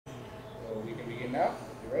game now.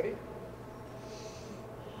 You ready?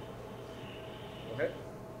 Go ahead.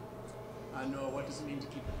 Noah, what does it mean to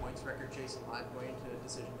keep the points record chase alive going into the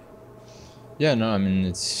decision day? Yeah, no, I mean,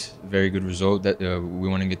 it's a very good result that we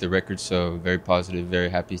want to get the record, so very positive, very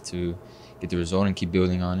happy to get the result and keep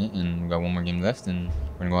building on it. And we've got one more game left, and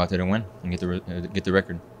we're going to go out there to win and get the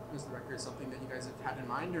record. Is the record something that you guys have had in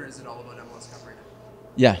mind, or is it all about MLS Cup right now?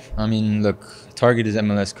 Yeah, I mean, look, target is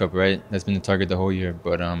MLS Cup, right? That's been the target the whole year,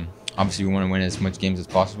 but obviously we want to win as much games as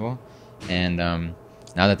possible. And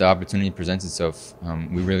now that the opportunity presents itself,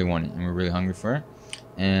 we really want it, and we're really hungry for it.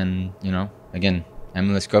 And, again,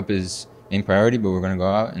 MLS Cup is main priority, but we're going to go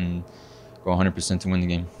out and go 100% to win the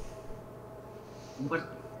game. What does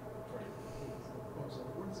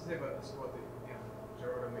it say about the squad that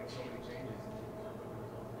Gerardo makes so many changes?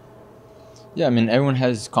 Yeah, I mean, everyone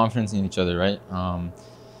has confidence in each other, right?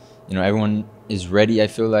 Everyone is ready, I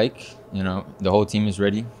feel like. The whole team is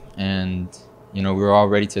ready. And, we were all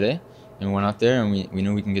ready today. And we went out there and we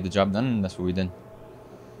knew we can get the job done, and that's what we did.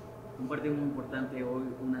 Un partido muy importante hoy,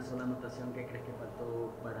 una sola anotación que crees que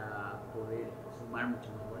faltó para poder sumar muchos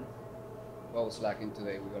más goles. What was lacking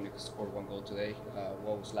today? We only scored one goal today.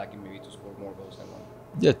 What was lacking maybe to score more goals than one?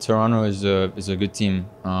 Yeah, Toronto is a good team,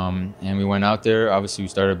 and we went out there. Obviously, we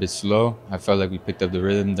started a bit slow. I felt like we picked up the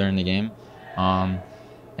rhythm during the game. And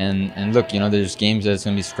look, there's games that's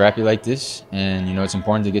going to be scrappy like this, and it's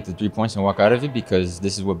important to get the 3 points and walk out of it, because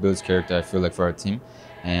this is what builds character, I feel like, for our team,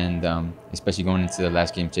 and especially going into the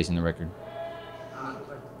last game chasing the record.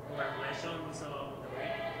 Congratulations on the win.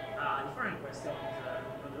 Different questions not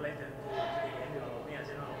related to the game. Me as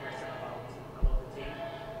a question about the team.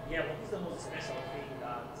 Yeah, what is the most special thing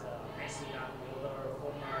that Messi and the other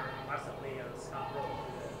former Barca players have brought to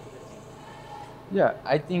the team? Yeah,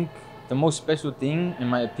 I think the most special thing, in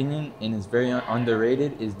my opinion, and it's very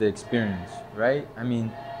underrated, is the experience, right? I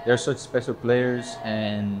mean, they're such special players,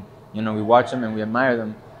 and we watch them and we admire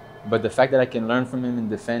them, but the fact that I can learn from him and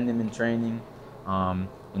defend him in training,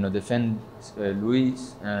 defend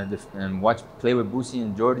Luis, and play with Busi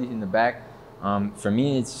and Jordi in the back, for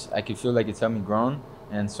me, I can feel like it's helped me grow,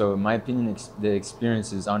 and so in my opinion, the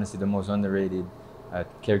experience is honestly the most underrated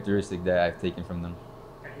characteristic that I've taken from them.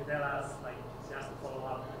 Can you tell us, just to follow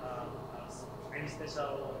up, any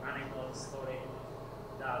special anecdote story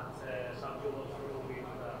that helped you go through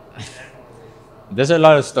with them? There's a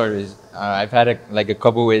lot of stories. I've had a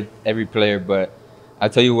couple with every player, but I'll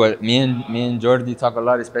tell you what, me and Jordi talk a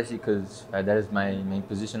lot, especially because that is my main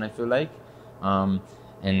position, I feel like.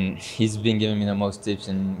 And he's been giving me the most tips,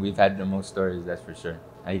 and we've had the most stories, that's for sure.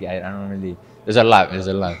 I don't really... There's a lot. What's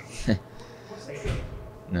it like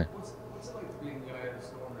being the eye of the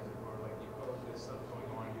storm, as it were? Like, you've got all this stuff going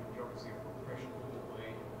on, you're obviously a professional football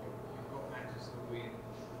player, you've got matches to win,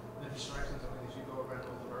 the distractions of it as you go around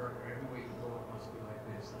North America, everywhere you go it must be like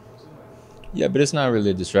this. What's it like? Yeah, but it's not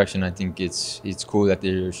really a distraction. I think it's cool that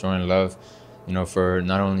they're showing love, for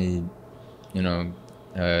not only,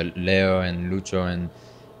 Leo and Lucho and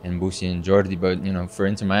Busi and Jordi, but for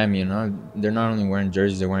Inter Miami, they're not only wearing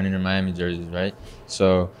jerseys, they're wearing Inter Miami jerseys, right?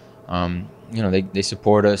 So they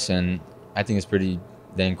support us, and I think it's pretty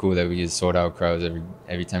dang cool that we get sold out crowds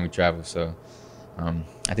every time we travel. So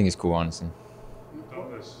I think it's cool, honestly. You've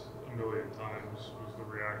done this a million times. Was the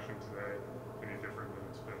reaction today any different than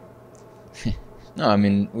it's been? No, I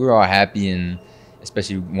mean, we were all happy, and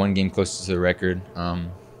especially one game closer to the record,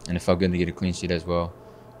 and it felt good to get a clean sheet as well.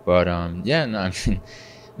 But yeah, no, I mean,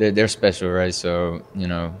 they're special, right? So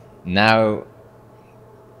now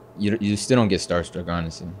you still don't get starstruck,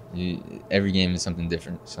 honestly. Every game is something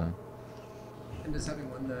different. So. And does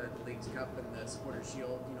having won the Leagues Cup and the Supporters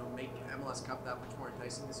Shield, make MLS Cup that much more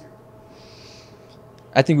enticing this year?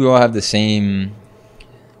 I think we all have the same.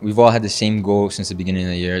 We've all had the same goal since the beginning of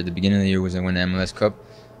the year. The beginning of the year was to win the MLS Cup.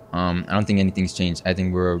 I don't think anything's changed. I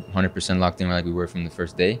think we're 100% locked in like we were from the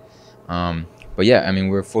first day. But yeah, I mean,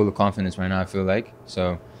 we're full of confidence right now, I feel like.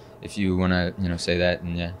 So if you want to, say that,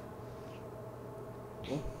 then yeah.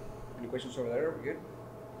 Cool. Any questions over there? We good?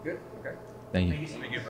 Good? Okay. Thank you. Thank you.